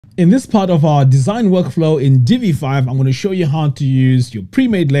In this part of our design workflow in Divi 5, I'm going to show you how to use your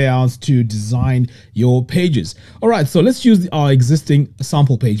pre-made layouts to design your pages. All right, so let's use our existing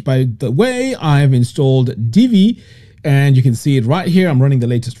sample page. By the way, I've installed Divi, and you can see it right here. I'm running the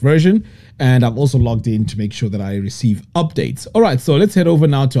latest version, and I've also logged in to make sure that I receive updates. All right, so let's head over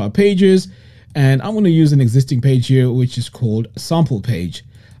now to our pages, and I'm going to use an existing page here, which is called sample page.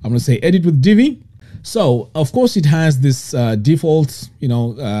 I'm going to say edit with Divi. So, of course, it has this default,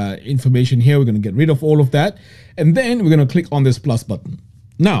 information here. We're going to get rid of all of that. And then we're going to click on this plus button.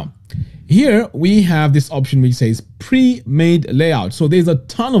 Now, here we have this option which says pre-made layout. So there's a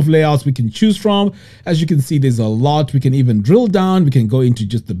ton of layouts we can choose from. As you can see, there's a lot. We can even drill down. We can go into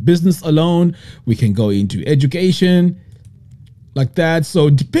just the business alone. We can go into education, like that.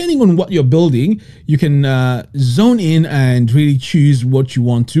 So depending on what you're building, you can zone in and really choose what you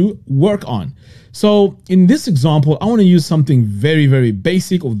want to work on. So in this example, I want to use something very, very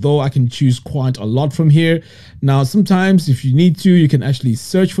basic, although I can choose quite a lot from here. Now, sometimes if you need to, you can actually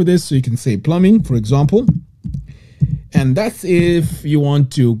search for this. So you can say plumbing, for example, and that's if you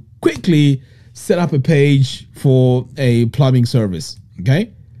want to quickly set up a page for a plumbing service.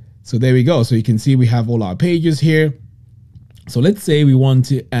 Okay, so there we go. So you can see we have all our pages here. So let's say we want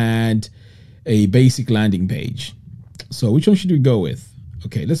to add a basic landing page. So which one should we go with?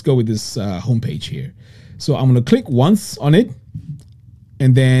 Okay, let's go with this homepage here. So I'm going to click once on it,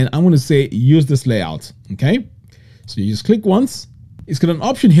 and then I'm going to say use this layout. Okay, so you just click once. It's got an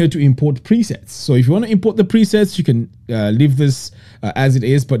option here to import presets. So if you want to import the presets, you can leave this as it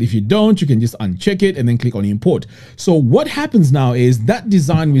is. But if you don't, you can just uncheck it and then click on import. So what happens now is that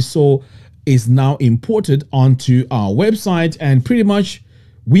design we saw is now imported onto our website, and pretty much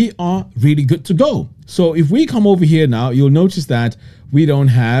we are really good to go. So if we come over here now, you'll notice that we don't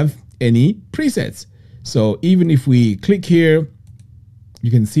have any presets. So even if we click here, you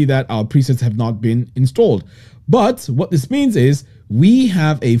can see that our presets have not been installed. But what this means is we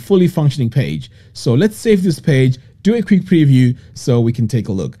have a fully functioning page. So let's save this page, do a quick preview so we can take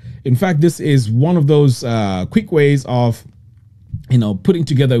a look. In fact, this is one of those quick ways of putting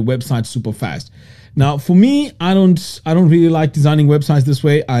together a website super fast. Now, for me, I don't really like designing websites this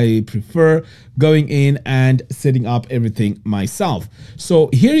way. I prefer going in and setting up everything myself. So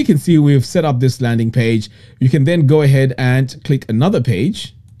here you can see we've set up this landing page. You can then go ahead and click another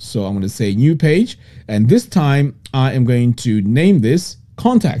page. So I'm going to say new page, and this time I am going to name this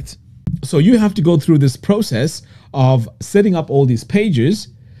contact. So you have to go through this process of setting up all these pages.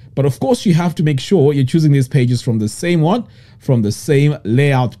 But of course, you have to make sure you're choosing these pages from the same from the same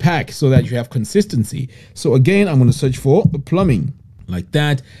layout pack so that you have consistency. So again, I'm going to search for plumbing like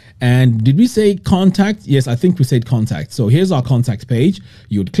that. And did we say contact? Yes, I think we said contact. So here's our contact page.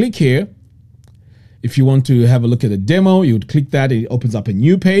 You would click here. If you want to have a look at a demo, you would click that. It opens up a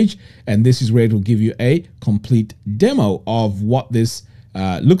new page. And this is where it will give you a complete demo of what this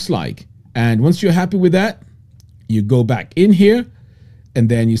looks like. And once you're happy with that, you go back in here. And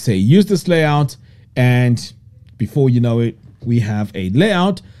then you say, use this layout. And before you know it, we have a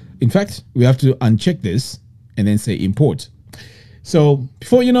layout. In fact, we have to uncheck this and then say import. So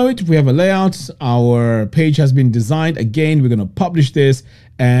before you know it, we have a layout. Our page has been designed. Again, we're going to publish this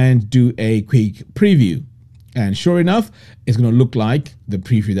and do a quick preview. And sure enough, it's going to look like the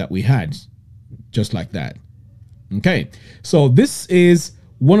preview that we had, just like that. Okay, so this is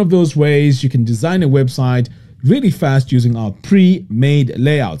one of those ways you can design a website really fast using our pre-made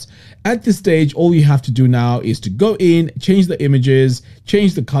layouts. At this stage, all you have to do now is to go in, change the images,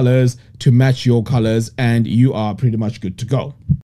 change the colors to match your colors, and you are pretty much good to go.